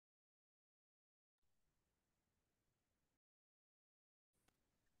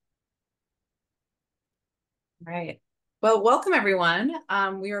Right. Well, welcome everyone.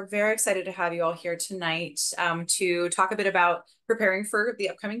 We are very excited to have you all here tonight to talk a bit about preparing for the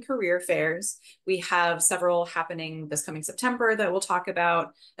upcoming career fairs. We have several happening this coming September that we'll talk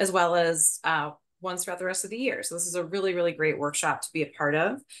about, as well as ones throughout the rest of the year. So this is a really, really great workshop to be a part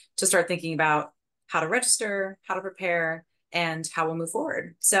of, to start thinking about how to register, how to prepare, and how we'll move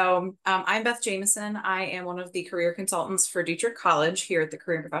forward. So I'm Beth Jameson. I am one of the career consultants for Dietrich College here at the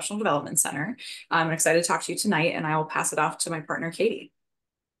Career and Professional Development Center. I'm excited to talk to you tonight, and I will pass it off to my partner, Katie.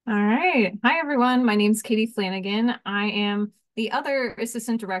 All right. Hi, everyone. My name is Katie Flanagan. I am the other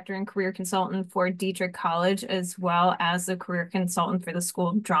assistant director and career consultant for Dietrich College, as well as the career consultant for the School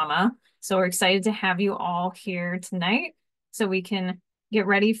of Drama. So we're excited to have you all here tonight so we can get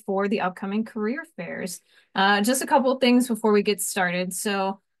ready for the upcoming career fairs. Just a couple of things before we get started.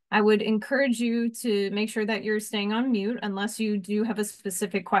 So I would encourage you to make sure that you're staying on mute unless you do have a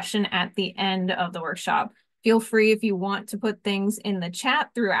specific question at the end of the workshop. Feel free if you want to put things in the chat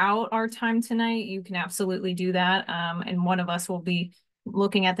throughout our time tonight, you can absolutely do that. And one of us will be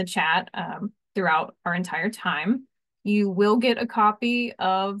looking at the chat throughout our entire time. You will get a copy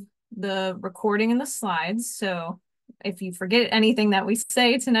of the recording and the slides. So if you forget anything that we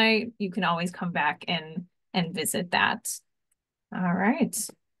say tonight, you can always come back and visit that. All right.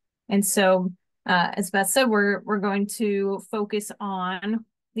 And so, as Beth said, we're going to focus on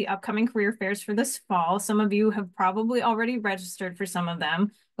the upcoming career fairs for this fall. Some of you have probably already registered for some of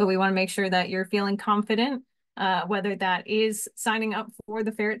them, but we want to make sure that you're feeling confident, whether that is signing up for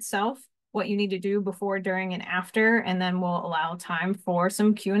the fair itself, what you need to do before, during, and after, and then we'll allow time for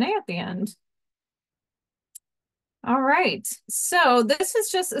some Q&A at the end. All right, so this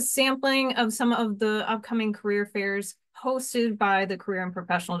is just a sampling of some of the upcoming career fairs hosted by the Career and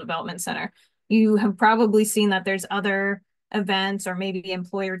Professional Development Center. You have probably seen that there's other events or maybe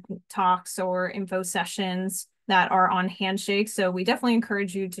employer talks or info sessions that are on Handshake, so we definitely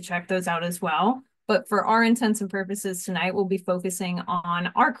encourage you to check those out as well. But for our intents and purposes tonight, we'll be focusing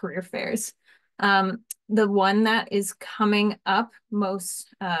on our career fairs. The one that is coming up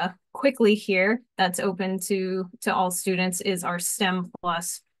most quickly here that's open to all students is our STEM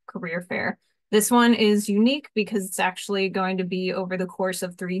Plus career fair. This one is unique because it's actually going to be over the course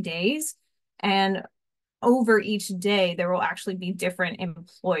of 3 days. And over each day, there will actually be different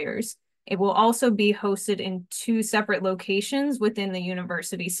employers. It will also be hosted in 2 separate locations within the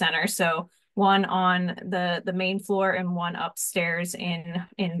university center. So one on the main floor and one upstairs in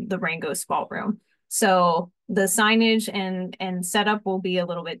the Rango's ballroom. So the signage and setup will be a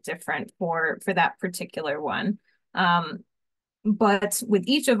little bit different for that particular one. But with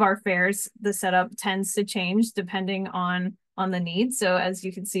each of our fairs, the setup tends to change depending on the needs. So as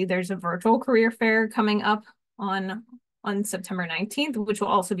you can see, there's a virtual career fair coming up on September 19th, which will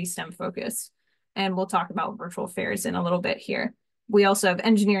also be STEM focused. And we'll talk about virtual fairs in a little bit here. We also have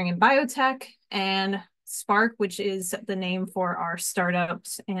engineering and biotech and Spark, which is the name for our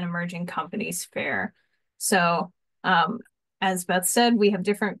startups and emerging companies fair. So as Beth said, we have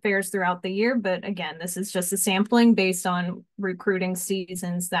different fairs throughout the year, but again, this is just a sampling based on recruiting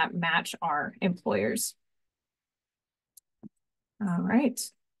seasons that match our employers. All right.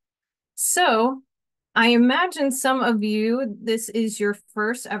 So I imagine some of you, this is your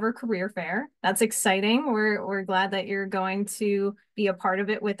first ever career fair. That's exciting. We're glad that you're going to be a part of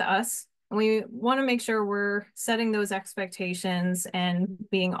it with us. And we want to make sure we're setting those expectations and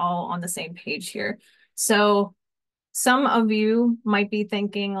being all on the same page here. So some of you might be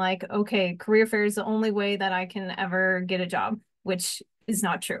thinking like, okay, career fair is the only way that I can ever get a job, which is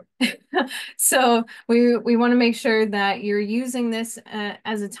not true. So we want to make sure that you're using this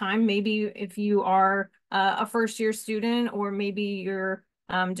as a time, maybe if you are a first year student, or maybe you're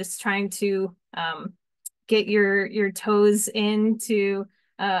just trying to get your toes into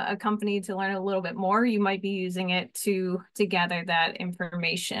a company to learn a little bit more, you might be using it to gather that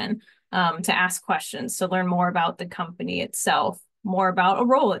information, to ask questions, to learn more about the company itself, more about a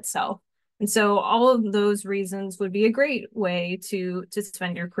role itself. And so all of those reasons would be a great way to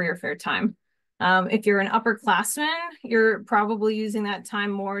spend your career fair time. If you're an upperclassman, you're probably using that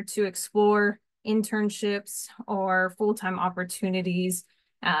time more to explore internships or full-time opportunities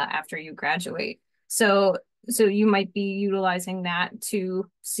after you graduate. So you might be utilizing that to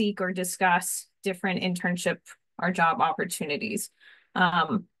seek or discuss different internship or job opportunities.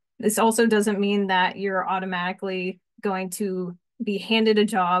 This also doesn't mean that you're automatically going to be handed a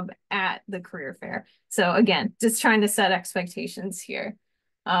job at the career fair. So again, just trying to set expectations here.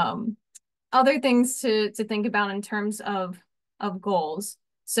 Other things to think about in terms of goals.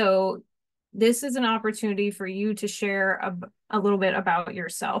 So this is an opportunity for you to share a little bit about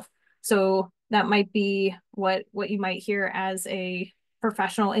yourself. So that might be what you might hear as a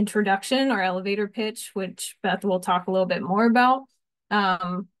professional introduction or elevator pitch, which Beth will talk a little bit more about.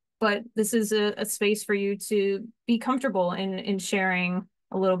 But this is a space for you to be comfortable in sharing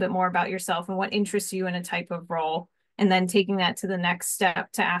a little bit more about yourself and what interests you in a type of role, and then taking that to the next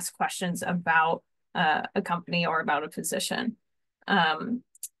step to ask questions about a company or about a position.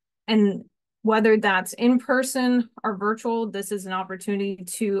 And whether that's in person or virtual, this is an opportunity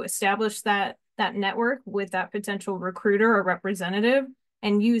to establish that network with that potential recruiter or representative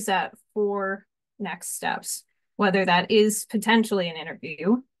and use that for next steps, whether that is potentially an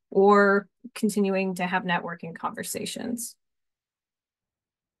interview or continuing to have networking conversations.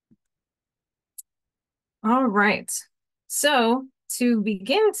 All right. So to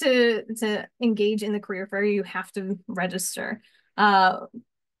begin to engage in the career fair, you have to register.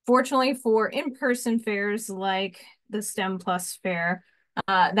 Fortunately for in-person fairs like the STEM Plus fair,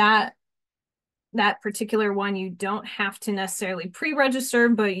 that particular one, you don't have to necessarily pre-register,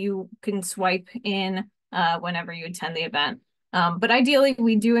 but you can swipe in whenever you attend the event. But ideally,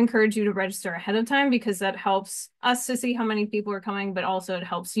 we do encourage you to register ahead of time because that helps us to see how many people are coming, but also it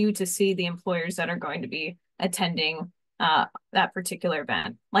helps you to see the employers that are going to be attending that particular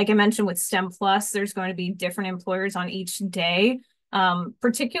event. Like I mentioned with STEM Plus, there's going to be different employers on each day.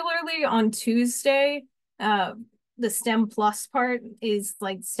 Particularly on Tuesday, the STEM Plus part is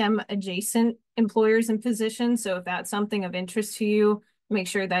like STEM adjacent employers and positions. So if that's something of interest to you, make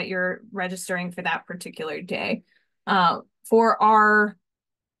sure that you're registering for that particular day. For our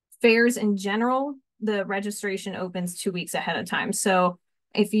fairs in general, the registration opens 2 weeks ahead of time. So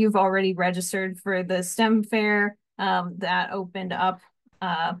if you've already registered for the STEM fair, that opened up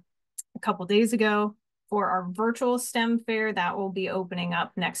a couple days ago. For our virtual STEM fair, that will be opening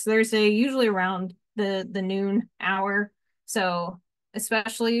up next Thursday, usually around the noon hour. So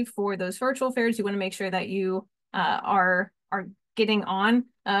especially for those virtual fairs, you want to make sure that you are getting on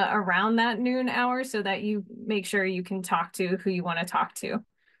around that noon hour so that you make sure you can talk to who you want to talk to.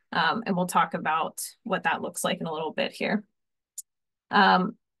 And we'll talk about what that looks like in a little bit here.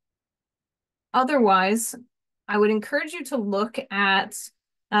 Otherwise, I would encourage you to look at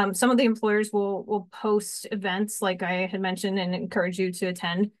some of the employers will post events like I had mentioned and encourage you to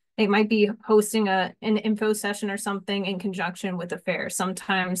attend. They might be hosting an info session or something in conjunction with a fair,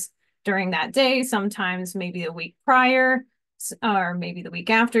 sometimes during that day, sometimes maybe a week prior, or maybe the week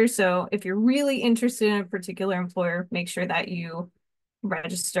after. So if you're really interested in a particular employer, make sure that you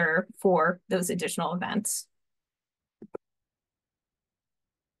register for those additional events.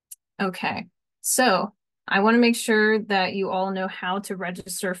 Okay, so I want to make sure that you all know how to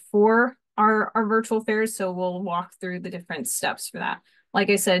register for our virtual fairs. So we'll walk through the different steps for that. Like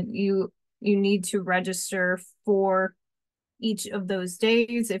I said, you need to register for each of those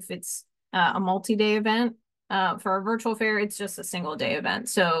days if it's a multi-day event. For a virtual fair, it's just a single day event.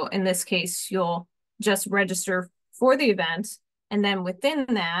 So in this case, you'll just register for the event. And then within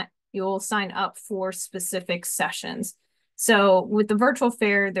that, you'll sign up for specific sessions. So with the virtual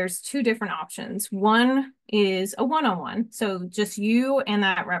fair, there's two different options. One is a one-on-one. So just you and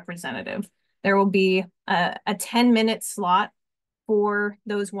that representative. There will be a 10-minute slot for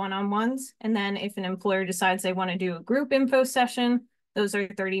those one-on-ones. And then if an employer decides they want to do a group info session, those are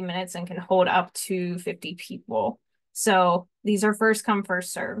 30 minutes and can hold up to 50 people. So these are first come,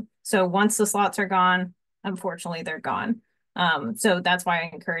 first serve. So once the slots are gone, unfortunately, they're gone. So that's why I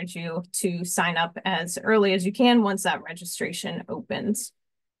encourage you to sign up as early as you can once that registration opens.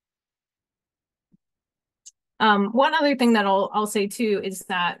 One other thing that I'll say too is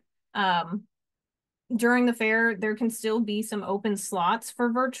that during the fair, there can still be some open slots for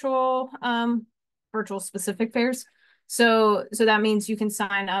virtual specific fairs. So that means you can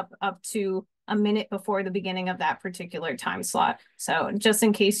sign up to a minute before the beginning of that particular time slot. So just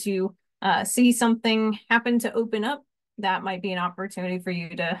in case you see something happen to open up, that might be an opportunity for you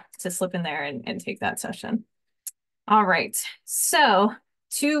to slip in there and take that session. All right, so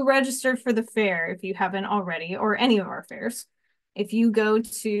to register for the fair, if you haven't already, or any of our fairs, if you go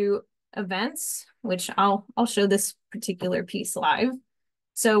to events, which I'll show this particular piece live.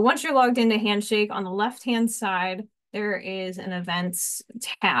 So once you're logged into Handshake, on the left-hand side, there is an events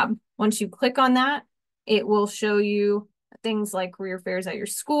tab. Once you click on that, it will show you things like career fairs at your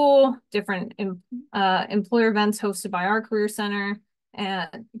school, different employer events hosted by our career center,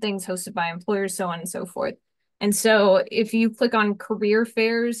 and things hosted by employers, so on and so forth. And so if you click on career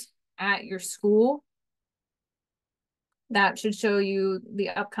fairs at your school, that should show you the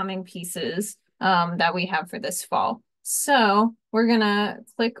upcoming pieces that we have for this fall. So we're gonna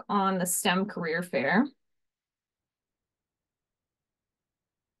click on the STEM career fair.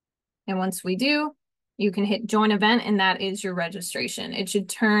 And once we do, you can hit join event, and that is your registration. It should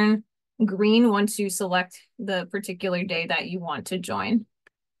turn green once you select the particular day that you want to join.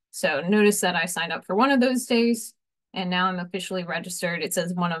 So notice that I signed up for one of those days, and now I'm officially registered. It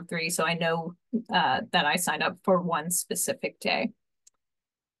says 1 of 3, so I know that I signed up for one specific day.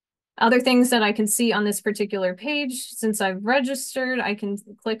 Other things that I can see on this particular page, since I've registered, I can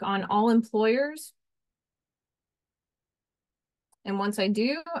click on all employers. And once I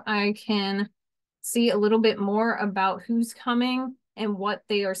do, I can see a little bit more about who's coming and what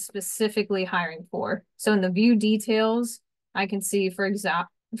they are specifically hiring for. So in the view details, I can see, for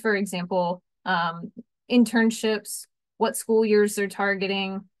example, internships, what school years they're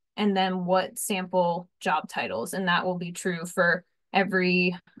targeting, and then what sample job titles. And that will be true for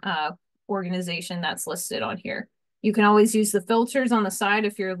every organization that's listed on here. You can always use the filters on the side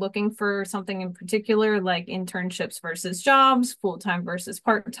if you're looking for something in particular, like internships versus jobs, full-time versus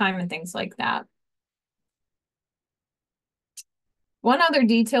part-time, and things like that. One other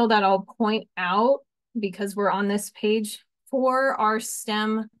detail that I'll point out, because we're on this page, for our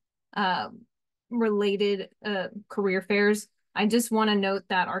STEM related career fairs, I just want to note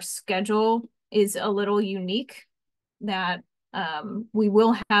that our schedule is a little unique, that we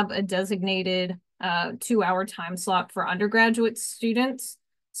will have a designated 2-hour time slot for undergraduate students.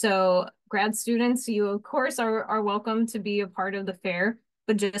 So grad students, you of course are welcome to be a part of the fair,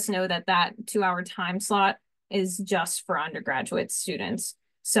 but just know that that 2-hour time slot is just for undergraduate students.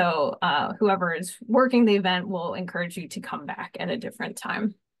 So whoever is working the event will encourage you to come back at a different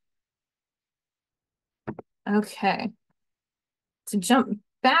time. Okay, to jump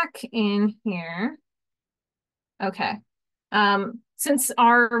back in here. Okay. Since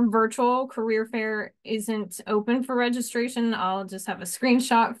our virtual career fair isn't open for registration, I'll just have a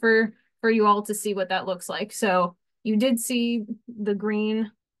screenshot for you all to see what that looks like. So you did see the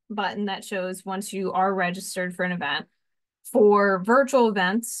green button that shows once you are registered for an event. For virtual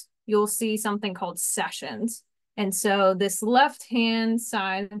events, you'll see something called sessions. And so this left-hand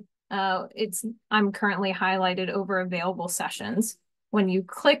side, I'm currently highlighted over available sessions. When you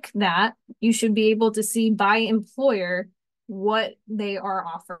click that, you should be able to see by employer what they are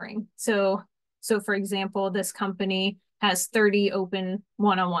offering. So for example, this company has 30 open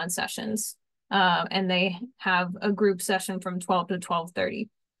one-on-one sessions, and they have a group session from 12 to 12:30.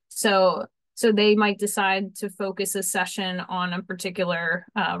 So they might decide to focus a session on a particular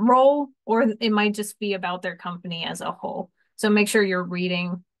role, or it might just be about their company as a whole. So make sure you're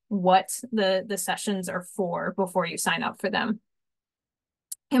reading what the sessions are for before you sign up for them.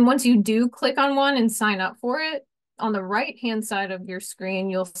 And once you do click on one and sign up for it, on the right-hand side of your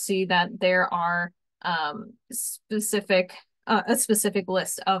screen, you'll see that there are a specific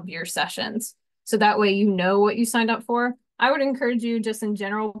list of your sessions. So that way you know what you signed up for. I would encourage you, just in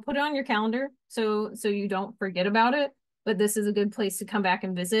general, put it on your calendar so you don't forget about it. But this is a good place to come back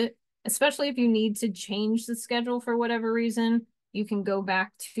and visit, especially if you need to change the schedule for whatever reason. You can go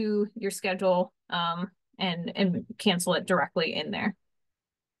back to your schedule and cancel it directly in there.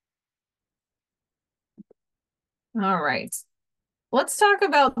 All right. Let's talk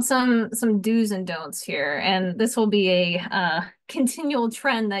about some do's and don'ts here, and this will be a continual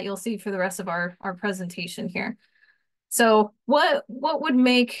trend that you'll see for the rest of our presentation here. So what would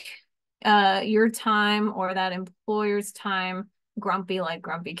make your time or that employer's time grumpy, like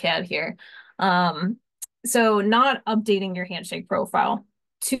Grumpy Cat here? So not updating your Handshake profile.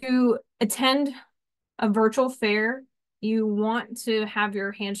 To attend a virtual fair, you want to have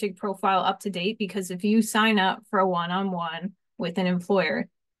your Handshake profile up to date, because if you sign up for a one-on-one with an employer,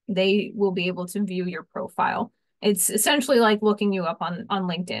 they will be able to view your profile. It's essentially like looking you up on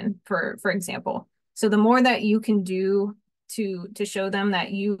LinkedIn, for example. So the more that you can do to show them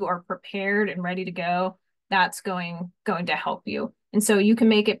that you are prepared and ready to go, that's going to help you. And so you can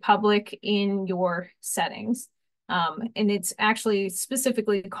make it public in your settings. And it's actually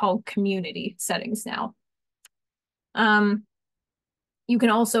specifically called community settings now. You can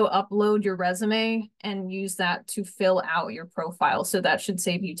also upload your resume and use that to fill out your profile. So that should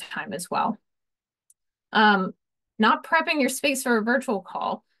save you time as well. Not prepping your space for a virtual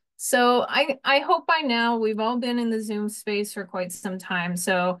call. So I hope by now we've all been in the Zoom space for quite some time.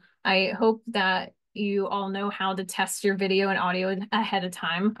 So I hope that you all know how to test your video and audio ahead of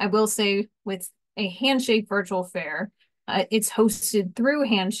time. I will say, with a Handshake virtual fair, it's hosted through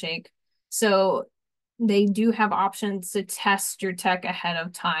Handshake. So they do have options to test your tech ahead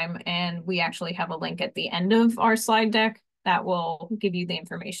of time. And we actually have a link at the end of our slide deck that will give you the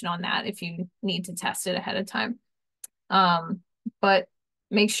information on that if you need to test it ahead of time. But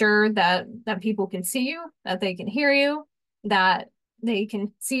make sure that people can see you, that they can hear you, that they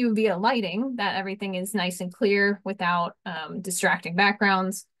can see you via lighting, that everything is nice and clear without distracting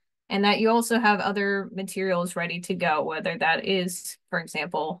backgrounds, and that you also have other materials ready to go, whether that is, for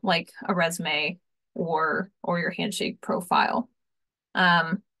example, like a resume or your Handshake profile.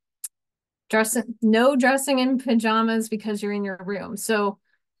 Um, no dressing in pajamas because you're in your room. So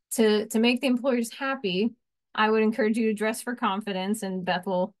to make the employers happy, I would encourage you to dress for confidence, and Beth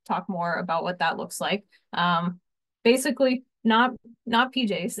will talk more about what that looks like. Basically, not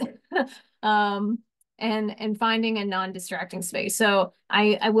PJs, and finding a non-distracting space. So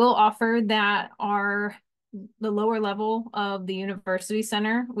I will offer that the lower level of the university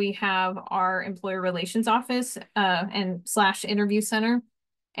center, we have our employer relations office and slash interview center.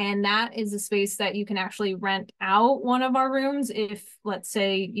 And that is a space that you can actually rent out one of our rooms if, let's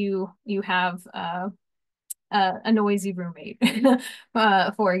say, you have a noisy roommate,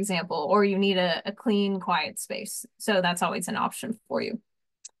 for example, or you need a clean, quiet space. So that's always an option for you.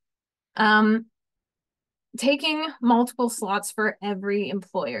 Taking multiple slots for every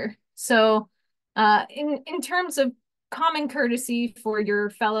employer. So in terms of common courtesy for your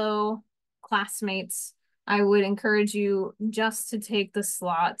fellow classmates, I would encourage you just to take the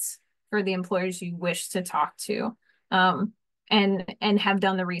slots for the employers you wish to talk to, and have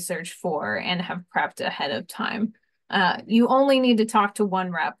done the research for and have prepped ahead of time. You only need to talk to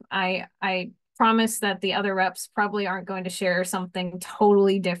one rep. I promise that the other reps probably aren't going to share something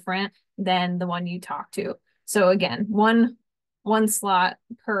totally different than the one you talk to. So again, one slot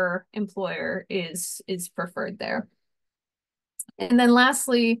per employer is preferred there. And then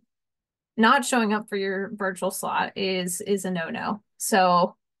lastly, not showing up for your virtual slot is a no-no.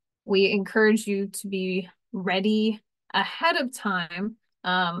 So we encourage you to be ready ahead of time,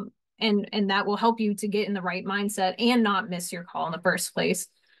 and that will help you to get in the right mindset and not miss your call in the first place.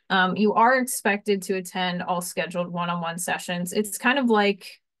 You are expected to attend all scheduled one-on-one sessions. It's kind of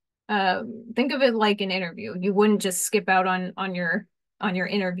like, think of it like an interview. You wouldn't just skip out on your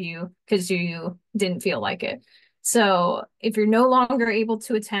interview because you didn't feel like it. So if you're no longer able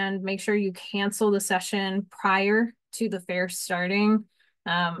to attend, make sure you cancel the session prior to the fair starting.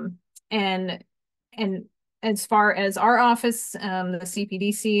 And as far as our office, the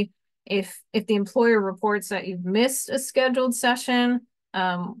CPDC, if the employer reports that you've missed a scheduled session,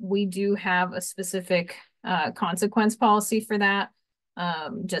 we do have a specific consequence policy for that.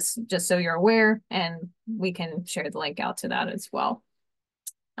 Just so you're aware, and we can share the link out to that as well.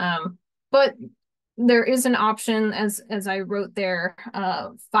 But there is an option, as I wrote there,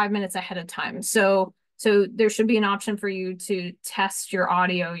 5 minutes ahead of time. So there should be an option for you to test your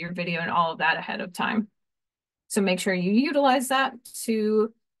audio, your video, and all of that ahead of time. So make sure you utilize that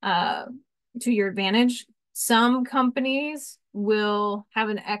to your advantage. Some companies will have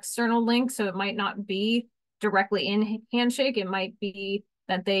an external link, so it might not be directly in Handshake. It might be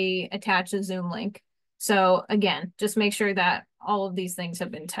that they attach a Zoom link. So again, just make sure that all of these things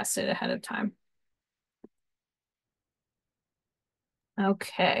have been tested ahead of time.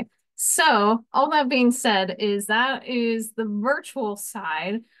 Okay, so all that being said, that is the virtual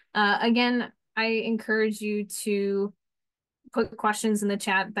side. Again, I encourage you to put questions in the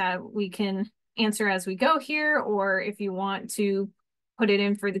chat that we can answer as we go here, or if you want to put it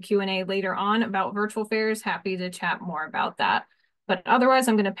in for the Q&A later on about virtual fairs, happy to chat more about that. But otherwise,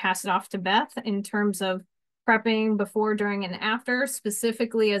 I'm going to pass it off to Beth in terms of prepping before, during, and after,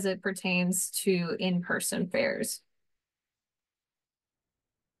 specifically as it pertains to in-person fairs.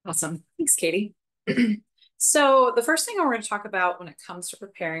 Awesome. Thanks, Katie. So the first thing I want to talk about when it comes to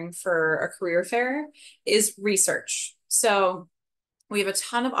preparing for a career fair is research. So we have a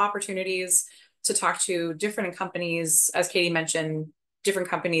ton of opportunities to talk to different companies, as Katie mentioned, different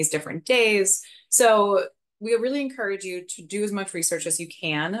companies, different days. So we really encourage you to do as much research as you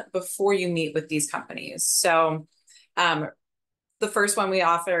can before you meet with these companies. So the first one we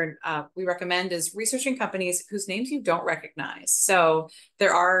recommend is researching companies whose names you don't recognize. So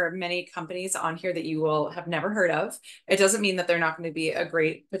there are many companies on here that you will have never heard of. It doesn't mean that they're not going to be a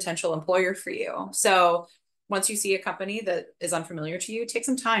great potential employer for you. So once you see a company that is unfamiliar to you, take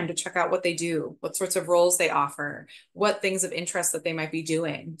some time to check out what they do, what sorts of roles they offer, what things of interest that they might be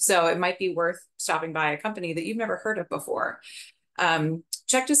doing. So it might be worth stopping by a company that you've never heard of before.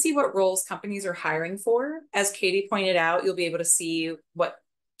 Check to see what roles companies are hiring for. As Katie pointed out, you'll be able to see what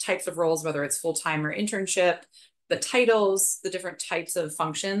types of roles, whether it's full-time or internship, the titles, the different types of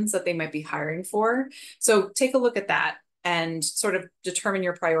functions that they might be hiring for. So take a look at that and sort of determine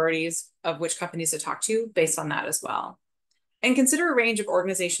your priorities of which companies to talk to based on that as well. And consider a range of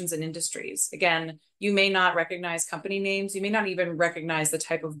organizations and industries. Again, you may not recognize company names. You may not even recognize the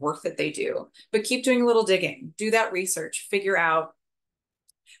type of work that they do, but keep doing a little digging. Do that research. Figure out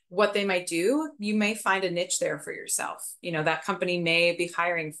What they might do, you may find a niche there for yourself. You know, that company may be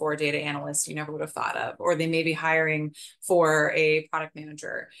hiring for a data analyst you never would have thought of, or they may be hiring for a product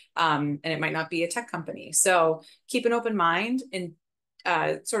manager, and it might not be a tech company. So keep an open mind and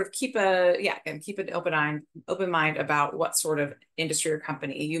sort of keep an open mind about what sort of industry or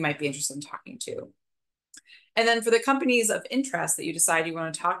company you might be interested in talking to. And then for the companies of interest that you decide you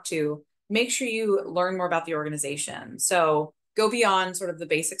want to talk to, make sure you learn more about the organization. So go beyond sort of the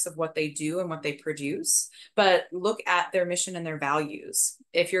basics of what they do and what they produce, but look at their mission and their values.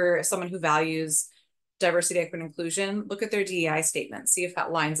 If you're someone who values diversity, equity, and inclusion, look at their DEI statement, see if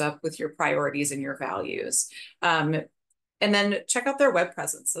that lines up with your priorities and your values. And then check out their web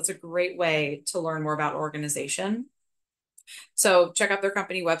presence. That's a great way to learn more about organization. So check out their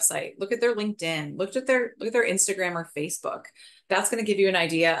company website, look at their LinkedIn, look at their Instagram or Facebook. That's going to give you an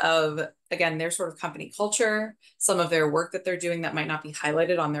idea of, again, their sort of company culture, some of their work that they're doing that might not be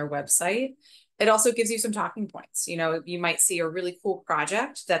highlighted on their website. It also gives you some talking points. You know, you might see a really cool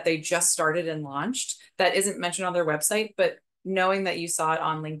project that they just started and launched that isn't mentioned on their website, but knowing that you saw it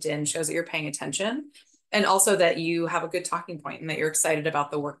on LinkedIn shows that you're paying attention, and also that you have a good talking point and that you're excited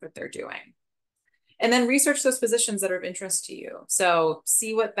about the work that they're doing. And then research those positions that are of interest to you. So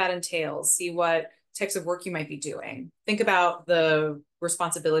see what that entails, see what types of work you might be doing. Think about the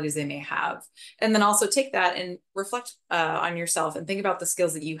responsibilities they may have. And then also take that and reflect on yourself and think about the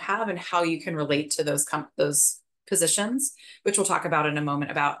skills that you have and how you can relate to those positions, which we'll talk about in a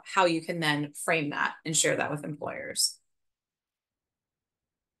moment, about how you can then frame that and share that with employers.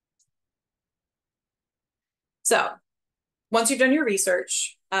 So once you've done your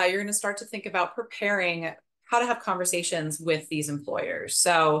research, you're going to start to think about preparing how to have conversations with these employers.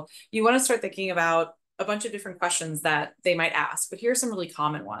 So you want to start thinking about a bunch of different questions that they might ask, but here are some really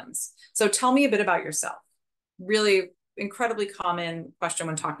common ones. So tell me a bit about yourself. Really incredibly common question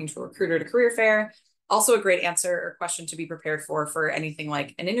when talking to a recruiter at a career fair. Also a great answer or question to be prepared for anything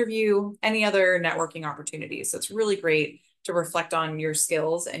like an interview, any other networking opportunities. So it's really great to reflect on your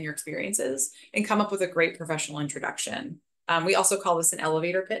skills and your experiences and come up with a great professional introduction. We also call this an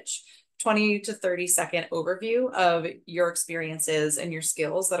elevator pitch, 20 to 30-second overview of your experiences and your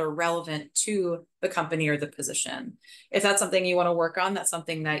skills that are relevant to the company or the position. If that's something you want to work on, that's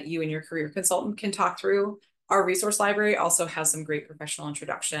something that you and your career consultant can talk through. Our resource library also has some great professional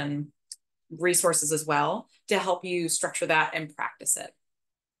introduction resources as well to help you structure that and practice it.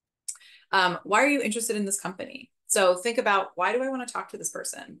 Why are you interested in this company? So think about, why do I want to talk to this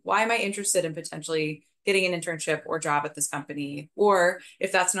person? Why am I interested in potentially getting an internship or job at this company? Or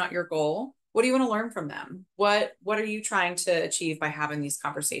if that's not your goal, what do you want to learn from them? What are you trying to achieve by having these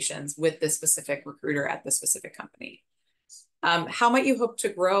conversations with this specific recruiter at this specific company? How might you hope to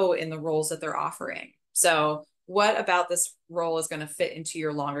grow in the roles that they're offering? So what about this role is going to fit into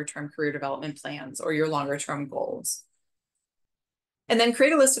your longer term career development plans or your longer term goals? And then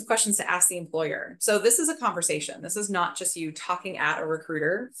create a list of questions to ask the employer. So this is a conversation. This is not just you talking at a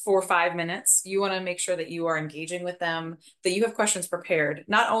recruiter for 5 minutes. You want to make sure that you are engaging with them, that you have questions prepared,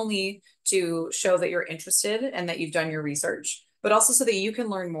 not only to show that you're interested and that you've done your research, but also so that you can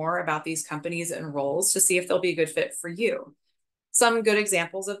learn more about these companies and roles to see if they'll be a good fit for you. Some good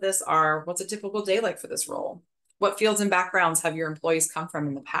examples of this are, what's a typical day like for this role? What fields and backgrounds have your employees come from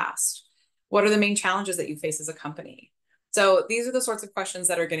in the past? What are the main challenges that you face as a company? So these are the sorts of questions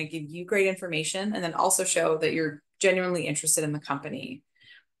that are going to give you great information and then also show that you're genuinely interested in the company.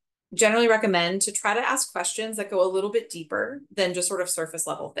 Generally recommend to try to ask questions that go a little bit deeper than just sort of surface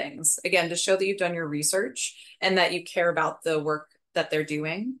level things. Again, to show that you've done your research and that you care about the work that they're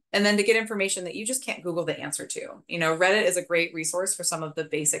doing, and then to get information that you just can't Google the answer to. You know, Reddit is a great resource for some of the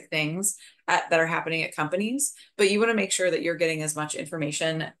basic things that are happening at companies, but you want to make sure that you're getting as much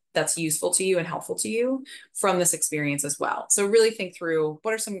information that's useful to you and helpful to you from this experience as well. So really think through,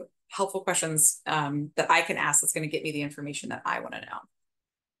 what are some helpful questions that I can ask that's going to get me the information that I want to know.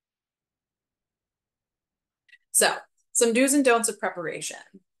 So some do's and don'ts of preparation.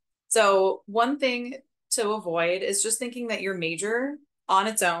 So one thing to avoid is just thinking that your major on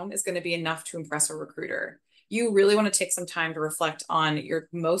its own is going to be enough to impress a recruiter. You really want to take some time to reflect on your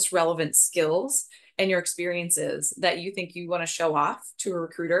most relevant skills and your experiences that you think you want to show off to a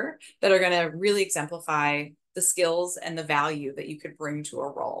recruiter that are going to really exemplify the skills and the value that you could bring to a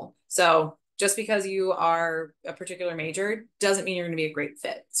role. So just because you are a particular major doesn't mean you're going to be a great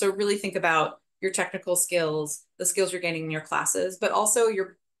fit. So really think about your technical skills, the skills you're gaining in your classes, but also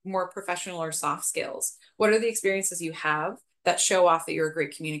your more professional or soft skills. What are the experiences you have that show off that you're a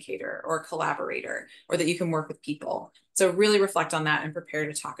great communicator or a collaborator, or that you can work with people? So really reflect on that and prepare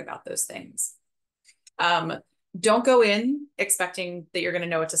to talk about those things. Don't go in expecting that you're going to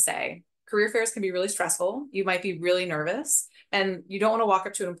know what to say. Career fairs can be really stressful. You might be really nervous, and you don't want to walk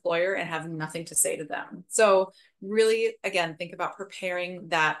up to an employer and have nothing to say to them. So, really, again, think about preparing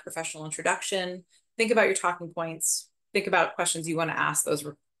that professional introduction. Think about your talking points. Think about questions you want to ask those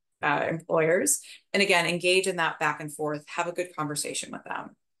employers. And again, engage in that back and forth. Have a good conversation with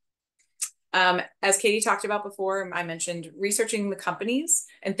them. As Katie talked about before, I mentioned researching the companies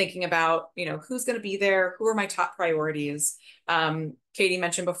and thinking about, who's going to be there, who are my top priorities. Katie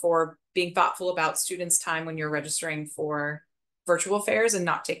mentioned before being thoughtful about students' time when you're registering for virtual fairs and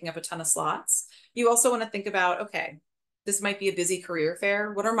not taking up a ton of slots. You also want to think about, okay, this might be a busy career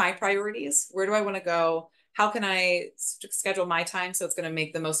fair. What are my priorities? Where do I want to go? How can I schedule my time so it's going to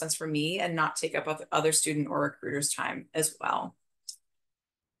make the most sense for me and not take up other student or recruiters' time as well?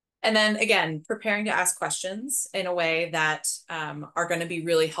 And then again, preparing to ask questions in a way that are going to be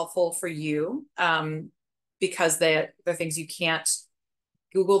really helpful for you because they're things you can't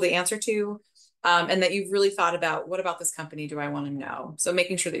Google the answer to, and that you've really thought about, what about this company do I want to know? So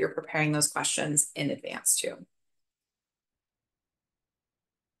making sure that you're preparing those questions in advance too.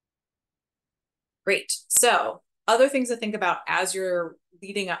 Great. So other things to think about as you're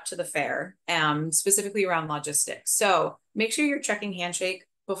leading up to the fair, specifically around logistics. So make sure you're checking Handshake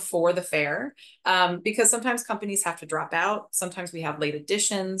before the fair, because sometimes companies have to drop out. Sometimes we have late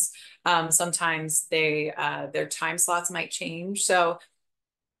additions. Sometimes their time slots might change. So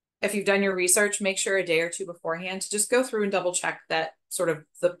if you've done your research, make sure a day or two beforehand to just go through and double check that sort of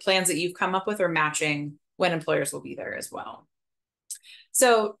the plans that you've come up with are matching when employers will be there as well.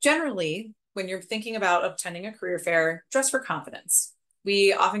 So generally, when you're thinking about attending a career fair, dress for confidence.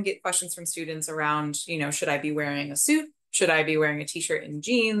 We often get questions from students around, should I be wearing a suit? Should I be wearing a t-shirt and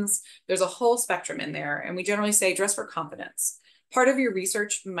jeans? There's a whole spectrum in there. And we generally say dress for confidence. Part of your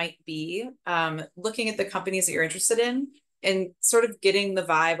research might be looking at the companies that you're interested in and sort of getting the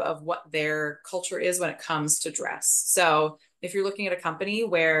vibe of what their culture is when it comes to dress. So if you're looking at a company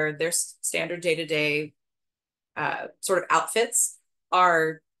where their standard day-to-day sort of outfits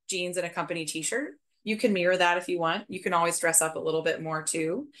are jeans and a company t-shirt, you can mirror that if you want. You can always dress up a little bit more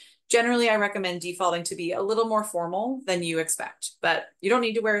too. Generally, I recommend defaulting to be a little more formal than you expect, but you don't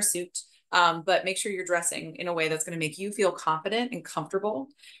need to wear a suit. But make sure you're dressing in a way that's going to make you feel confident and comfortable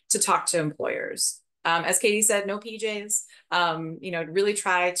to talk to employers. As Katie said, no PJs. Really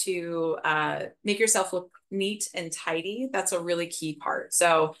try to make yourself look neat and tidy. That's a really key part.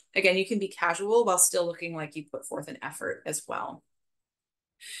 So again, you can be casual while still looking like you put forth an effort as well.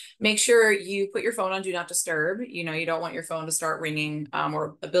 Make sure you put your phone on do not disturb. You don't want your phone to start ringing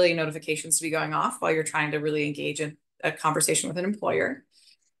or a billion notifications to be going off while you're trying to really engage in a conversation with an employer.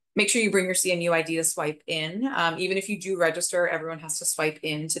 Make sure you bring your CNU ID to swipe in. Even if you do register, everyone has to swipe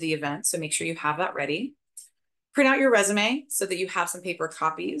into the event. So make sure you have that ready. Print out your resume so that you have some paper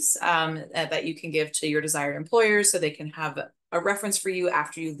copies that you can give to your desired employers so they can have a reference for you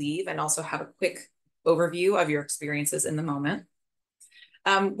after you leave and also have a quick overview of your experiences in the moment.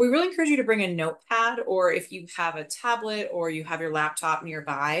 We really encourage you to bring a notepad, or if you have a tablet or you have your laptop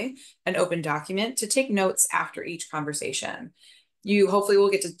nearby, an open document to take notes after each conversation. You hopefully will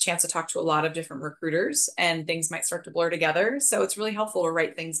get a chance to talk to a lot of different recruiters and things might start to blur together. So it's really helpful to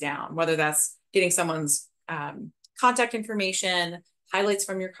write things down, whether that's getting someone's contact information, highlights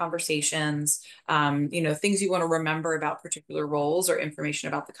from your conversations, things you want to remember about particular roles or information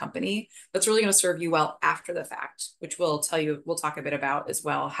about the company. That's really going to serve you well after the fact, which we'll talk a bit about as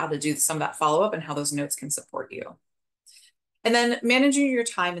well, how to do some of that follow-up and how those notes can support you. And then managing your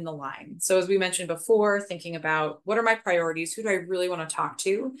time in the line. So as we mentioned before, thinking about what are my priorities? Who do I really want to talk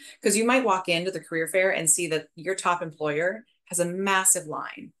to? Because you might walk into the career fair and see that your top employer has a massive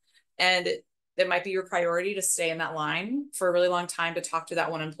line. And it might be your priority to stay in that line for a really long time to talk to that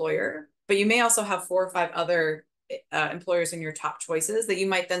one employer. But you may also have 4 or 5 other employers in your top choices that you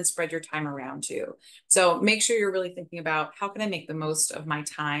might then spread your time around to. So make sure you're really thinking about, how can I make the most of my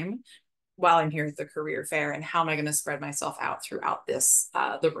time while I'm here at the career fair, and how am I going to spread myself out throughout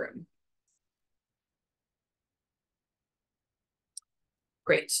the room?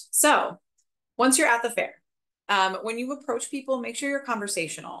 Great. So once you're at the fair, when you approach people, make sure you're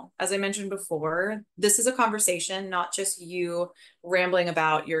conversational. As I mentioned before, this is a conversation, not just you rambling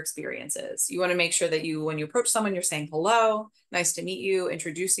about your experiences. You want to make sure that when you approach someone, you're saying hello, nice to meet you,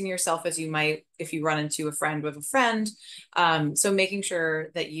 introducing yourself as you might if you run into a friend with a friend. So making sure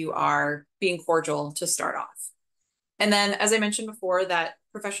that you are being cordial to start off. And then, as I mentioned before, that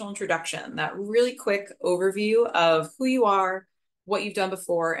professional introduction, that really quick overview of who you are, what you've done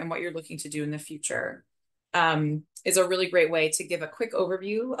before, and what you're looking to do in the future. is a really great way to give a quick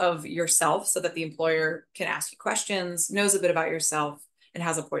overview of yourself so that the employer can ask you questions, knows a bit about yourself, and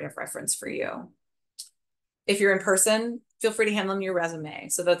has a point of reference for you. If you're in person, feel free to hand them your resume.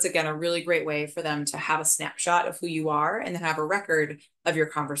 So that's, again, a really great way for them to have a snapshot of who you are and then have a record of your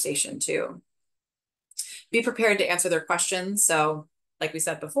conversation too. Be prepared to answer their questions. So like we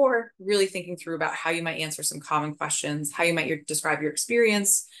said before, really thinking through about how you might answer some common questions, how you might describe your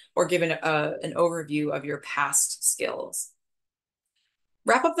experience, or give an overview of your past skills.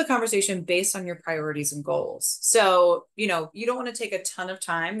 Wrap up the conversation based on your priorities and goals. So, you don't want to take a ton of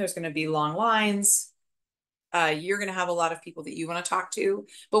time. There's going to be long lines. You're going to have a lot of people that you want to talk to.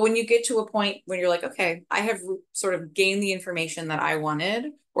 But when you get to a point when you're like, okay, I have sort of gained the information that I wanted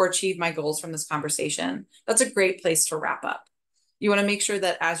or achieved my goals from this conversation, that's a great place to wrap up. You want to make sure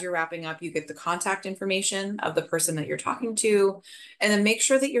that as you're wrapping up, you get the contact information of the person that you're talking to, and then make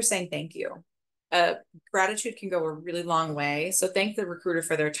sure that you're saying thank you. Gratitude can go a really long way. So thank the recruiter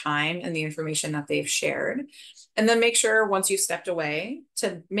for their time and the information that they've shared. And then make sure once you've stepped away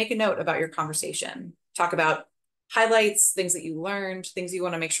to make a note about your conversation. Talk about highlights, things that you learned, things you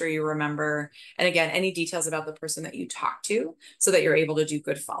want to make sure you remember. And again, any details about the person that you talked to so that you're able to do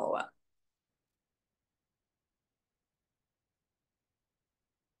good follow-up.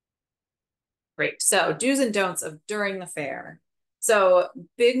 Great. So do's and don'ts of during the fair. So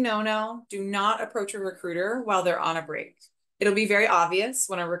big no-no, do not approach a recruiter while they're on a break. It'll be very obvious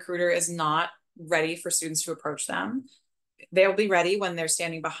when a recruiter is not ready for students to approach them. They'll be ready when they're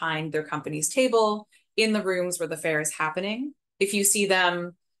standing behind their company's table in the rooms where the fair is happening. If you see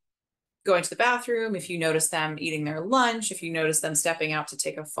them going to the bathroom, if you notice them eating their lunch, if you notice them stepping out to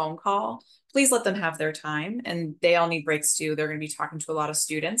take a phone call, please let them have their time. And they all need breaks too. They're going to be talking to a lot of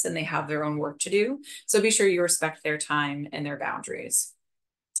students and they have their own work to do. So be sure you respect their time and their boundaries.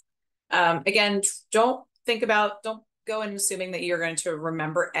 Again, don't go in assuming that you're going to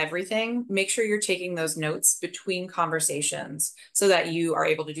remember everything. Make sure you're taking those notes between conversations so that you are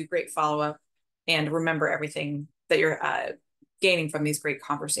able to do great follow-up and remember everything that you're gaining from these great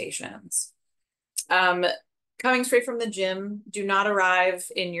conversations. Coming straight from the gym, do not arrive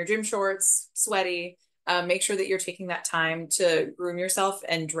in your gym shorts, sweaty. Make sure that you're taking that time to groom yourself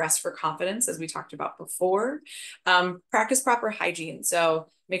and dress for confidence, as we talked about before. Practice proper hygiene. So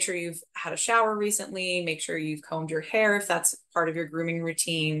make sure you've had a shower recently, make sure you've combed your hair if that's part of your grooming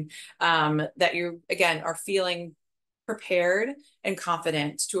routine, that you, again, are feeling prepared and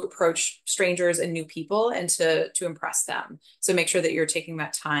confident to approach strangers and new people and to impress them. So make sure that you're taking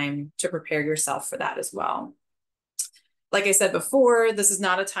that time to prepare yourself for that as well. Like I said before, this is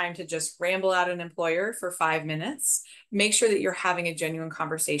not a time to just ramble at an employer for 5 minutes. Make sure that you're having a genuine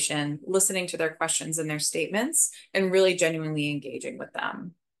conversation, listening to their questions and their statements, and really genuinely engaging with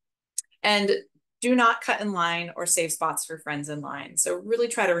them. And do not cut in line or save spots for friends in line. So really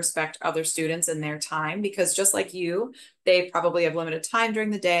try to respect other students and their time, because just like you, they probably have limited time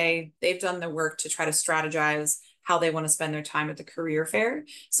during the day. They've done the work to try to strategize how they want to spend their time at the career fair.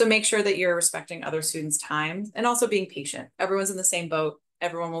 So make sure that you're respecting other students' time and also being patient. Everyone's in the same boat.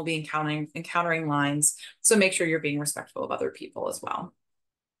 Everyone will be encountering lines. So make sure you're being respectful of other people as well.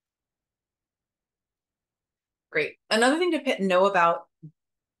 Great. Another thing to know about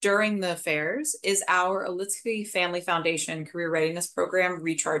during the fairs is our Olitsky Family Foundation Career Readiness Program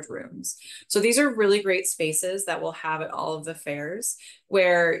recharge rooms. So these are really great spaces that we'll have at all of the fairs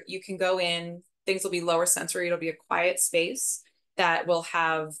where you can go in, things will be lower sensory, it'll be a quiet space that will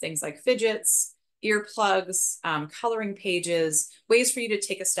have things like fidgets, earplugs, coloring pages, ways for you to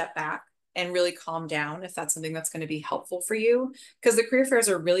take a step back and really calm down if that's something that's going to be helpful for you. Because the career fairs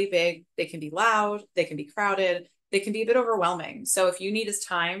are really big, they can be loud, they can be crowded, they can be a bit overwhelming. So if you need is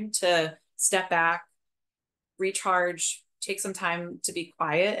time to step back, recharge, take some time to be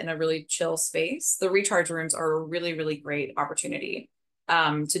quiet in a really chill space, the recharge rooms are a really, really great opportunity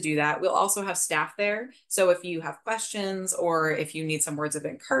to do that. We'll also have staff there. So if you have questions or if you need some words of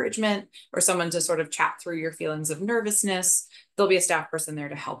encouragement or someone to sort of chat through your feelings of nervousness, there'll be a staff person there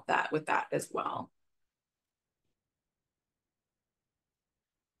to help with that as well.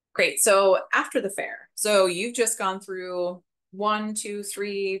 Great. So after the fair, so you've just gone through 1, 2,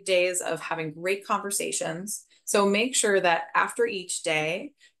 3 days of having great conversations. So make sure that after each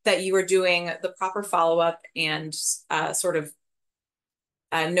day that you are doing the proper follow-up and sort of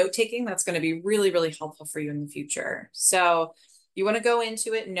note-taking that's going to be really, really helpful for you in the future. So you want to go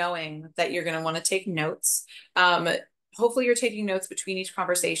into it knowing that you're going to want to take notes. Hopefully you're taking notes between each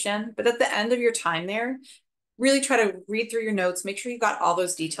conversation, but at the end of your time there, really try to read through your notes, make sure you got all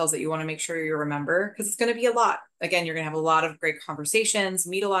those details that you want to make sure you remember, because it's going to be a lot. Again, you're going to have a lot of great conversations,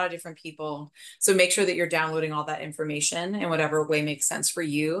 meet a lot of different people. So make sure that you're downloading all that information in whatever way makes sense for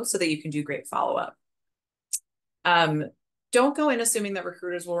you so that you can do great follow-up. Don't go in assuming that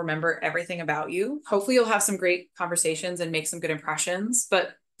recruiters will remember everything about you. Hopefully you'll have some great conversations and make some good impressions,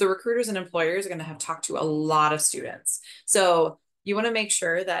 but the recruiters and employers are going to have talked to a lot of students. So you want to make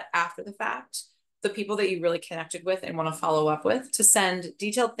sure that after the fact, the people that you really connected with and want to follow up with, to send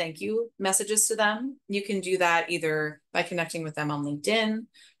detailed thank you messages to them. You can do that either by connecting with them on LinkedIn.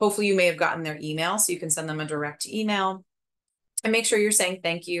 Hopefully you may have gotten their email, so you can send them a direct email. And make sure you're saying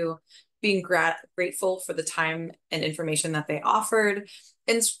thank you, being grateful for the time and information that they offered,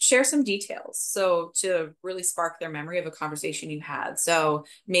 and share some details. So to really spark their memory of a conversation you had. So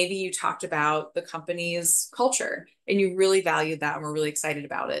maybe you talked about the company's culture and you really valued that and were really excited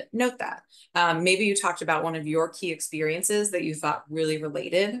about it. Note that. Maybe you talked about one of your key experiences that you thought really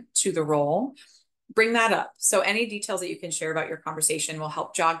related to the role. Bring that up. So any details that you can share about your conversation will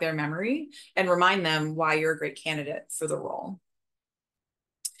help jog their memory and remind them why you're a great candidate for the role.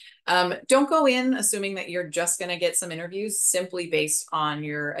 Don't go in assuming that you're just going to get some interviews simply based on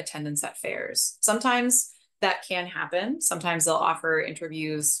your attendance at fairs. Sometimes that can happen. Sometimes they'll offer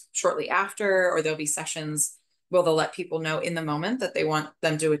interviews shortly after, or there'll be sessions where they'll let people know in the moment that they want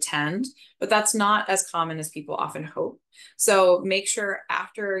them to attend, but that's not as common as people often hope. So make sure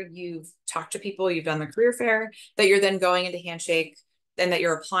after you've talked to people, you've done the career fair, that you're then going into Handshake and that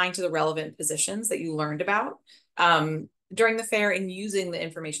you're applying to the relevant positions that you learned about during the fair, and using the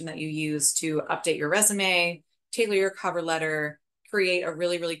information that you use to update your resume, tailor your cover letter, create a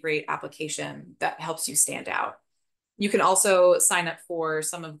really, really great application that helps you stand out. You can also sign up for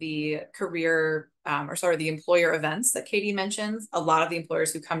some of the the employer events that Katie mentioned. A lot of the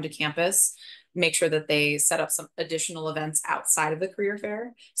employers who come to campus make sure that they set up some additional events outside of the career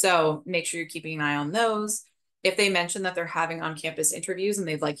fair. So make sure you're keeping an eye on those. If they mention that they're having on-campus interviews and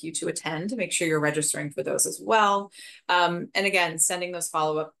they'd like you to attend, make sure you're registering for those as well. And again, sending those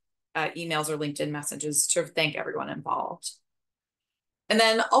follow-up emails or LinkedIn messages to thank everyone involved. And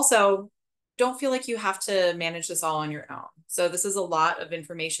then also, don't feel like you have to manage this all on your own. So this is a lot of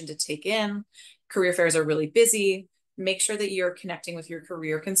information to take in. Career fairs are really busy. Make sure that you're connecting with your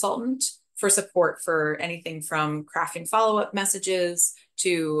career consultant for support for anything from crafting follow-up messages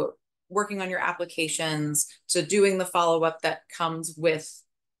to working on your applications, to doing the follow-up that comes with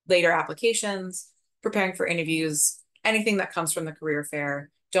later applications, preparing for interviews, anything that comes from the career fair.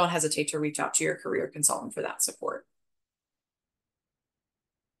 Don't hesitate to reach out to your career consultant for that support.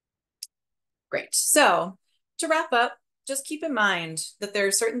 Great. So to wrap up, just keep in mind that there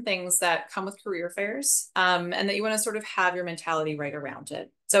are certain things that come with career fairs, and that you want to sort of have your mentality right around it.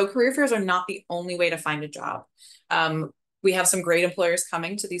 So career fairs are not the only way to find a job. We have some great employers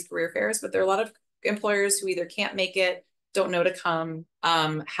coming to these career fairs, but there are a lot of employers who either can't make it, don't know to come,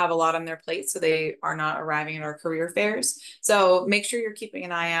 have a lot on their plate, so they are not arriving at our career fairs. So make sure you're keeping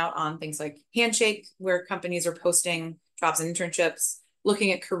an eye out on things like Handshake, where companies are posting jobs and internships,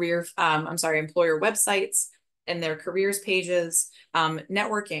 looking at employer websites and their careers pages.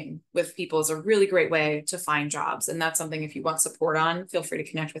 Networking with people is a really great way to find jobs. And that's something, if you want support on, feel free to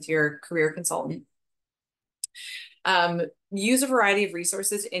connect with your career consultant. Use a variety of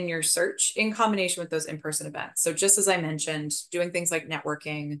resources in your search in combination with those in-person events. So just as I mentioned, doing things like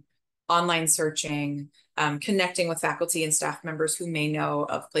networking, online searching, connecting with faculty and staff members who may know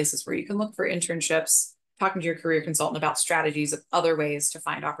of places where you can look for internships, talking to your career consultant about strategies of other ways to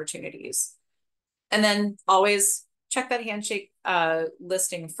find opportunities. And then always check that Handshake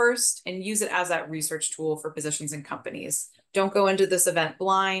listing first and use it as that research tool for positions and companies. Don't go into this event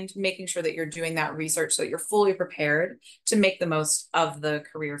blind, making sure that you're doing that research so that you're fully prepared to make the most of the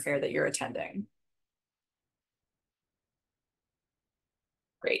career fair that you're attending.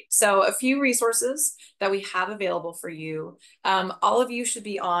 Great. So a few resources that we have available for you. All of you should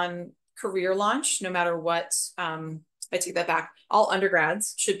be on Career Launch, no matter what. I take that back. All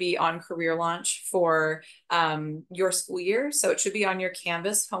undergrads should be on Career Launch for your school year. So it should be on your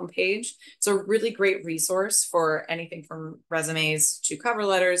Canvas homepage. It's a really great resource for anything from resumes to cover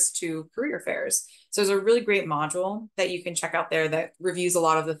letters to career fairs. So there's a really great module that you can check out there that reviews a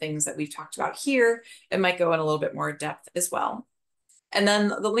lot of the things that we've talked about here. It might go in a little bit more depth as well. And then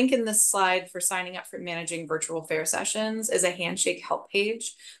the link in this slide for signing up for managing virtual fair sessions is a Handshake help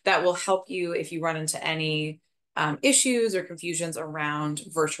page that will help you if you run into any issues or confusions around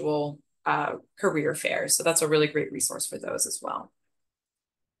virtual career fairs. So that's a really great resource for those as well.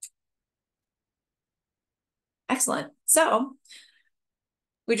 Excellent. So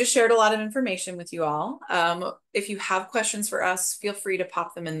we just shared a lot of information with you all. If you have questions for us, feel free to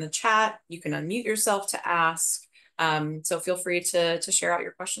pop them in the chat. You can unmute yourself to ask. So feel free to share out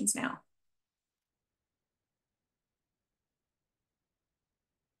your questions now.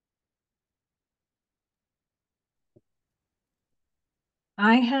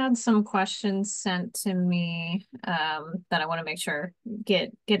 I had some questions sent to me that I want to make sure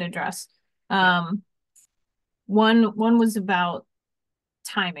get addressed. One was about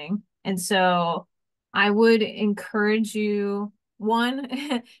timing. And so I would encourage you, one,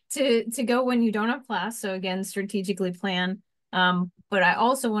 to go when you don't have class. So again, strategically plan. But I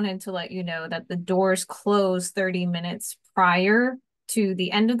also wanted to let you know that the doors close 30 minutes prior to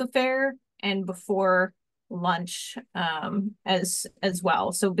the end of the fair and before lunch as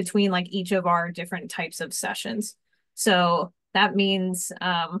well. So between like each of our different types of sessions. So that means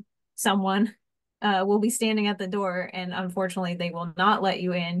someone will be standing at the door, and unfortunately, they will not let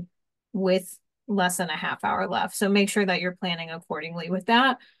you in with less than a half hour left. So make sure that you're planning accordingly with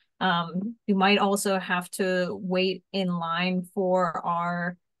that. You might also have to wait in line for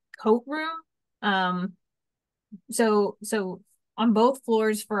our coat room. So on both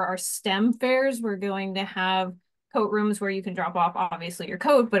floors for our STEM fairs, we're going to have coat rooms where you can drop off obviously your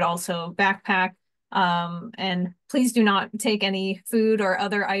coat, but also backpack. And please do not take any food or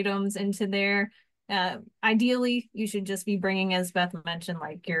other items into there. Ideally, you should just be bringing, as Beth mentioned,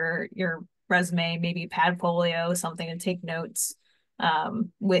 like your resume, maybe pad folio, something to take notes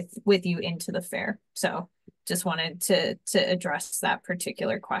with you into the fair. So just wanted to address that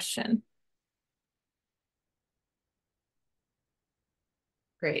particular question.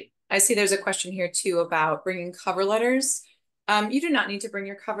 Great. I see there's a question here too about bringing cover letters. You do not need to bring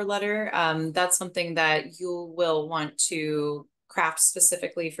your cover letter. That's something that you will want to craft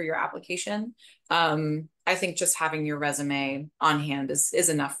specifically for your application. I think just having your resume on hand is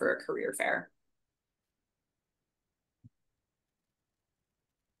enough for a career fair.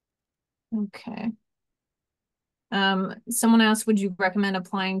 Okay. Someone asked, would you recommend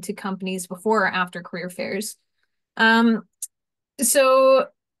applying to companies before or after career fairs? So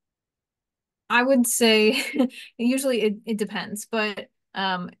I would say usually it depends, but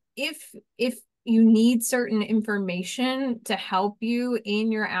if you need certain information to help you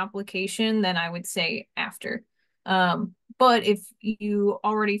in your application, then I would say after. But if you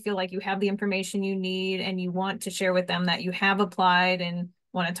already feel like you have the information you need and you want to share with them that you have applied and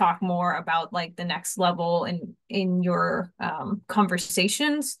want to talk more about like the next level in your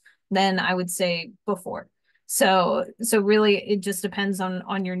conversations, then I would say before. So really it just depends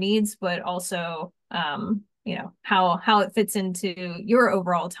on your needs, but also you know how it fits into your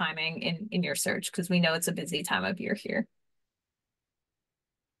overall timing in your search, because we know it's a busy time of year here.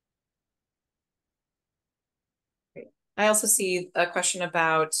 I also see a question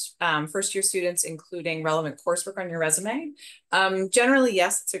about first year students including relevant coursework on your resume. Generally,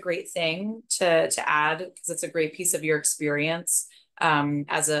 yes, it's a great thing to add because it's a great piece of your experience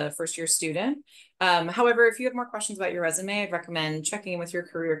as a first year student. However, if you have more questions about your resume, I'd recommend checking in with your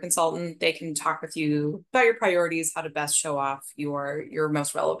career consultant. They can talk with you about your priorities, how to best show off your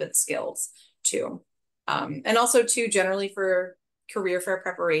most relevant skills too. And also too, generally for career fair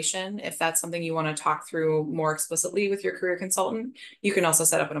preparation, if that's something you want to talk through more explicitly with your career consultant, you can also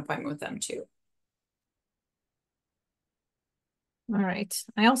set up an appointment with them too. All right.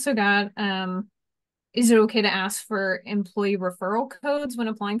 I also got, is it okay to ask for employee referral codes when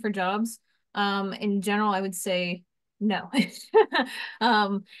applying for jobs? In general, I would say no.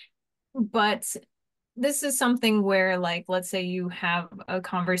 But this is something where, like, let's say you have a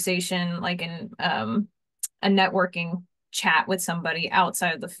conversation, like in a networking chat with somebody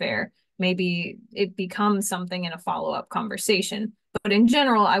outside of the fair. Maybe it becomes something in a follow-up conversation. But in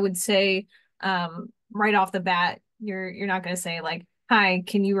general, I would say right off the bat, you're not going to say like, "Hi,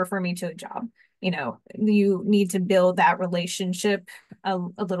 can you refer me to a job?" You know, you need to build that relationship a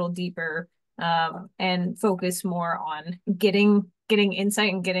little deeper and focus more on getting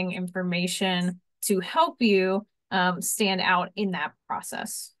insight and getting information to help you stand out in that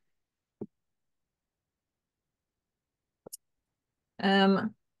process.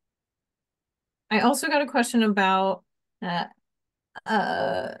 Um, I also got a question about uh,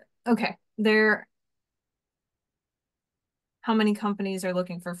 okay, how many companies are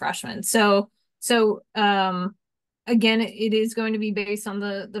looking for freshmen? So again, it is going to be based on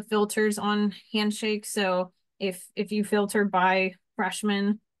the filters on Handshake. So if you filter by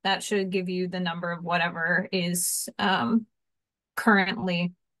freshmen, that should give you the number of whatever is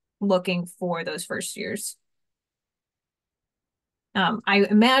currently looking for those first years. I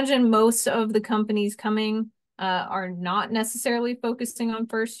imagine most of the companies coming are not necessarily focusing on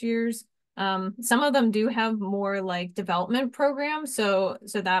first years. Some of them do have more like development programs, so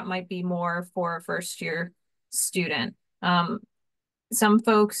that might be more for a first year student. Some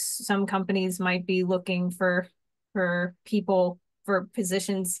folks, some companies might be looking for people for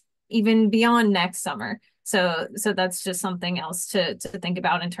positions even beyond next summer. So that's just something else to think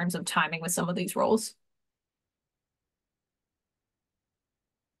about in terms of timing with some of these roles.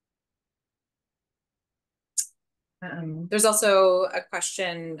 There's also a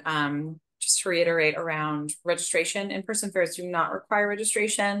question, just to reiterate, around registration. In-person fairs do not require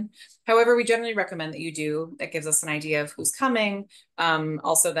registration. However, we generally recommend that you do. That gives us an idea of who's coming.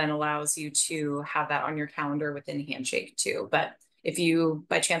 Also then allows you to have that on your calendar within Handshake too. But if you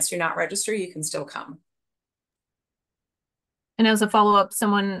by chance do not register, you can still come. And as a follow-up,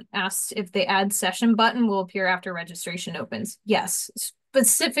 someone asked if the add session button will appear after registration opens. Yes,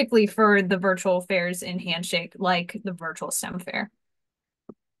 specifically for the virtual fairs in Handshake, like the virtual STEM fair.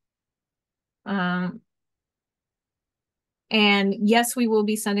 And yes, we will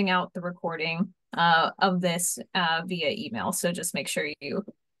be sending out the recording of this via email. So just make sure you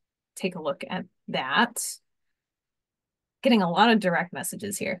take a look at that. Getting a lot of direct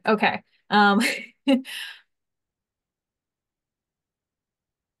messages here. Okay.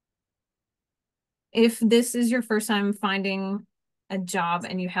 If this is your first time finding a job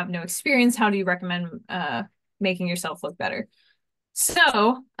and you have no experience, how do you recommend making yourself look better?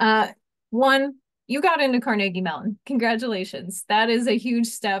 So, one, you got into Carnegie Mellon. Congratulations. That is a huge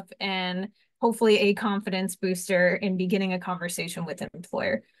step and hopefully a confidence booster in beginning a conversation with an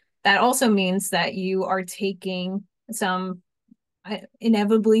employer. That also means that you are taking some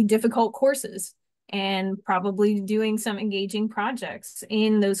inevitably difficult courses and probably doing some engaging projects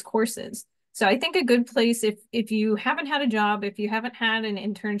in those courses. So I think a good place if you haven't had a job, if you haven't had an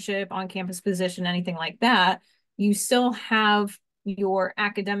internship, on-campus position, anything like that, you still have your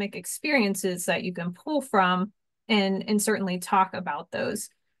academic experiences that you can pull from and certainly talk about those.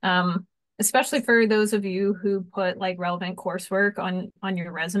 Especially for those of you who put like relevant coursework on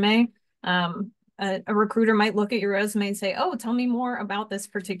your resume. A recruiter might look at your resume and say, oh, tell me more about this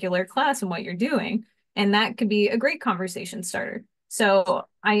particular class and what you're doing. And that could be a great conversation starter. So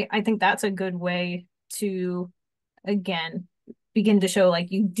I think that's a good way to, again, begin to show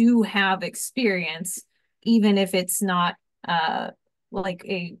like you do have experience, even if it's not like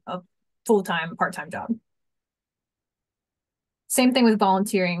a full-time, part-time job. Same thing with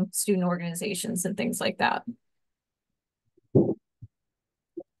volunteering, student organizations, and things like that.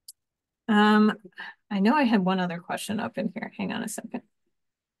 I know I had one other question up in here. Hang on a second.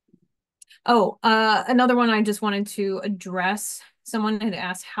 Oh, another one I just wanted to address. Someone had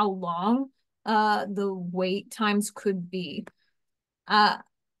asked how long the wait times could be. I'm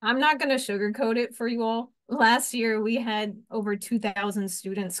not going to sugarcoat it for you all. Last year, we had over 2,000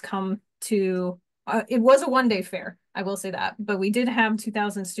 students come to, it was a one-day fair, I will say that, but we did have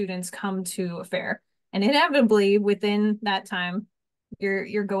 2,000 students come to a fair. And inevitably, within that time,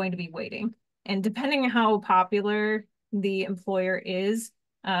 you're going to be waiting. And depending on how popular the employer is,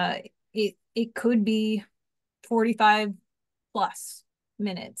 it could be 45 plus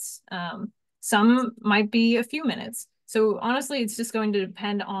minutes. Some might be a few minutes. So honestly, it's just going to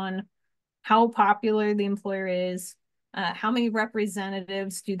depend on how popular the employer is, how many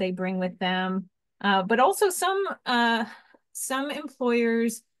representatives do they bring with them, but also some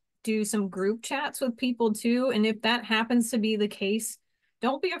employers do some group chats with people too. And if that happens to be the case,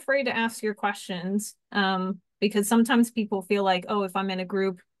 don't be afraid to ask your questions, because sometimes people feel like, oh, if I'm in a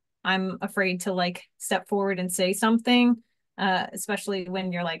group, I'm afraid to like step forward and say something, especially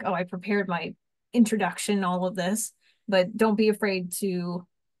when you're like, oh, I prepared my introduction, all of this. But don't be afraid to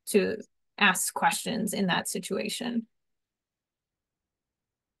ask questions in that situation.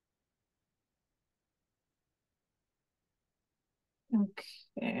 Okay.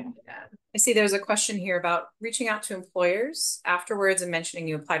 Yeah. I see there's a question here about reaching out to employers afterwards and mentioning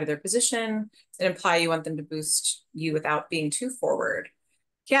you apply to their position and imply you want them to boost you without being too forward.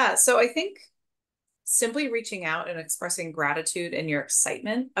 Yeah, so I think simply reaching out and expressing gratitude and your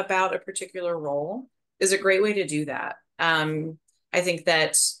excitement about a particular role is a great way to do that. I think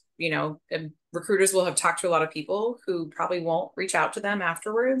that, recruiters will have talked to a lot of people who probably won't reach out to them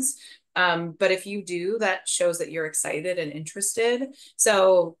afterwards. But if you do, that shows that you're excited and interested.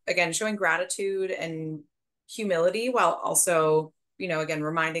 So again, showing gratitude and humility while also, again,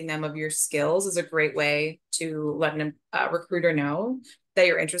 reminding them of your skills is a great way to let a recruiter know that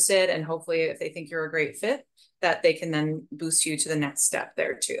you're interested. And hopefully if they think you're a great fit, that they can then boost you to the next step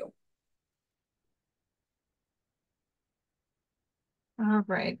there too. All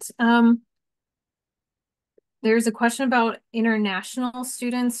right. There's a question about international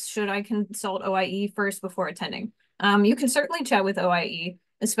students. Should I consult OIE first before attending? You can certainly chat with OIE,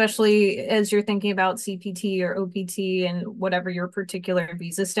 especially as you're thinking about CPT or OPT and whatever your particular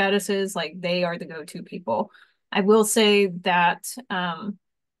visa status is. Like they are the go-to people. I will say that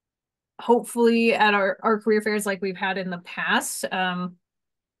hopefully at our career fairs like we've had in the past,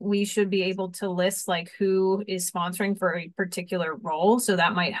 we should be able to list like who is sponsoring for a particular role. So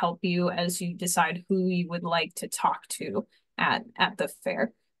that might help you as you decide who you would like to talk to at the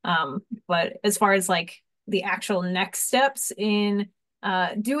fair. But as far as like the actual next steps in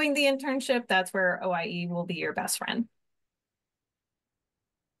doing the internship, that's where OIE will be your best friend.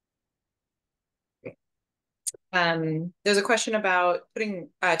 There's a question about talking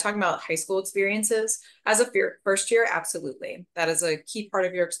about high school experiences as a first year. Absolutely. That is a key part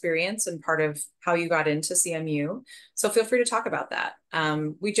of your experience and part of how you got into CMU. So feel free to talk about that.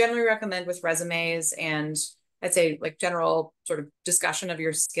 We generally recommend with resumes and I'd say like general sort of discussion of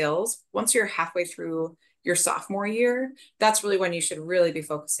your skills. Once you're halfway through your sophomore year, that's really when you should really be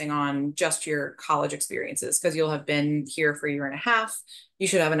focusing on just your college experiences because you'll have been here for a year and a half. You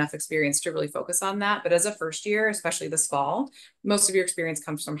should have enough experience to really focus on that. But as a first year, especially this fall, most of your experience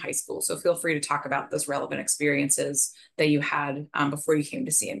comes from high school. So feel free to talk about those relevant experiences that you had before you came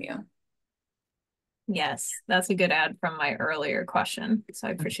to CMU. Yes, that's a good add from my earlier question. So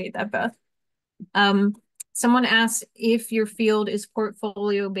I appreciate that, Beth. Um, Someone asked if your field is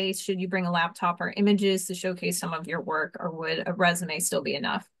portfolio based, should you bring a laptop or images to showcase some of your work, or would a resume still be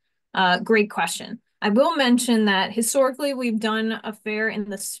enough? Great question. I will mention that historically we've done a fair in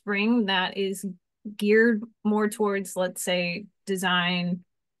the spring that is geared more towards, let's say, design,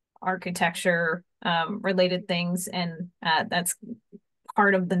 architecture, related things, and that's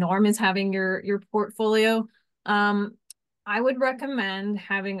part of the norm is having your portfolio. Um, I would recommend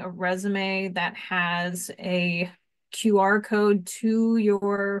having a resume that has a QR code to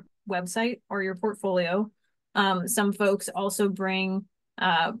your website or your portfolio. Some folks also bring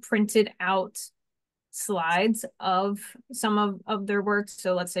printed out slides of some of their work.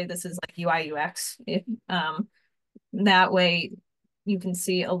 So let's say this is like UI UX. That way you can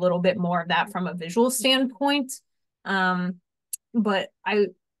see a little bit more of that from a visual standpoint. Um, but I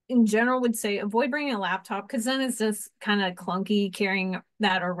in general would say avoid bringing a laptop because then it's just kind of clunky carrying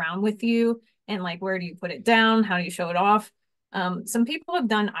that around with you, and like where do you put it down, how do you show it off? Some people have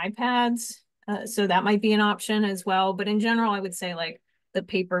done iPads, so that might be an option as well, but in general I would say like the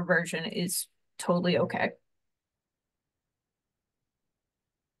paper version is totally okay.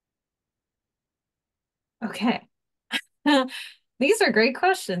 Okay. These are great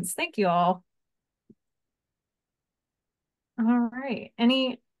questions, thank you all. All right,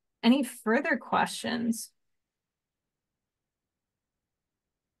 any further questions?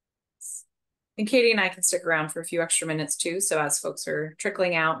 And Katie and I can stick around for a few extra minutes too. So as folks are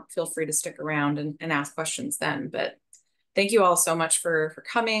trickling out, feel free to stick around and ask questions then. But thank you all so much for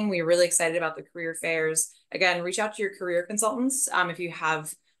coming. We're really excited about the career fairs. Again, reach out to your career consultants if you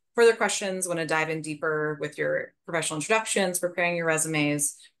have further questions, want to dive in deeper with your professional introductions, preparing your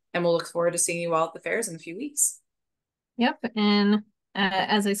resumes, and we'll look forward to seeing you all at the fairs in a few weeks. Yep. And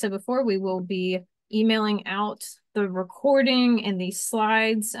as I said before, we will be emailing out the recording and these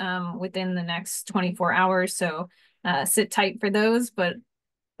slides within the next 24 hours. So sit tight for those. But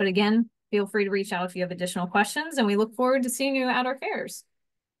again, feel free to reach out if you have additional questions, and we look forward to seeing you at our fairs.